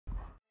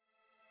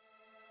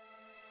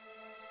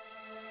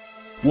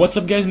What's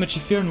up guys,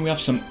 Mitchif here, and we have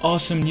some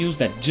awesome news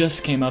that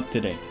just came out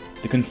today.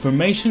 The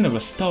confirmation of a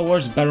Star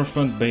Wars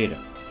Battlefront beta.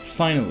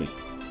 Finally.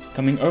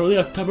 Coming early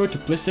October to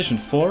PlayStation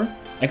 4,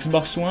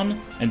 Xbox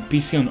One, and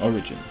PC on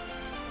Origin.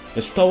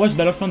 The Star Wars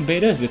Battlefront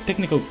beta is a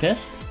technical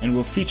test and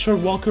will feature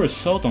Walker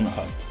Assault on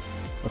Hutt,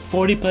 a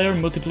 40-player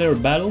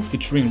multiplayer battle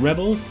featuring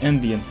Rebels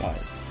and the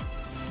Empire.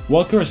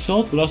 Walker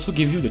Assault will also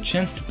give you the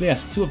chance to play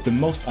as two of the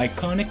most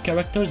iconic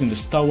characters in the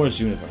Star Wars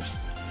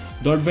universe,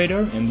 Darth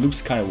Vader and Luke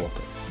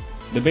Skywalker.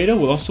 The beta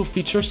will also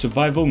feature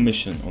survival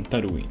mission on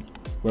Tatooine,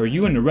 where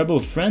you and a rebel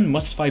friend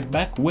must fight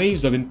back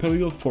waves of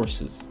Imperial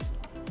forces.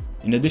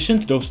 In addition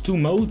to those two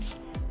modes,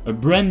 a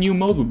brand new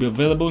mode will be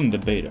available in the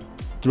beta,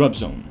 Drop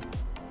Zone.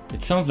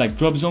 It sounds like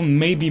Drop Zone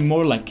may be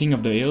more like King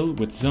of the Hill,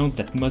 with zones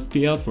that must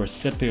be held for a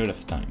set period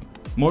of time.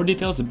 More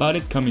details about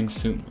it coming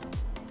soon.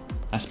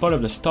 As part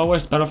of the Star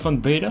Wars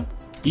Battlefront beta,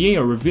 EA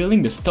are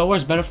revealing the Star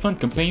Wars Battlefront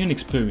Companion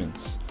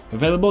Experience,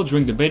 available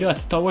during the beta at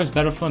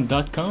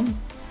StarWarsBattlefront.com.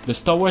 The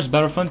Star Wars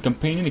Battlefront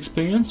Companion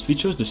Experience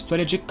features the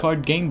strategic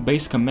card game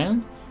Base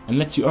Command and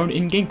lets you earn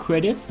in-game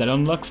credits that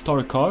unlock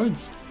star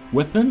cards,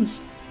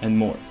 weapons, and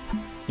more.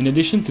 In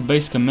addition to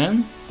Base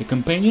Command, the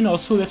Companion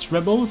also lets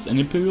Rebels and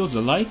Imperials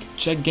alike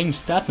check game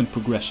stats and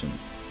progression,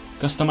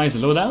 customize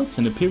loadouts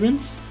and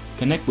appearance,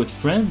 connect with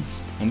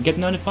friends, and get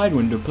notified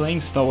when they're playing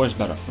Star Wars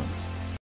Battlefront.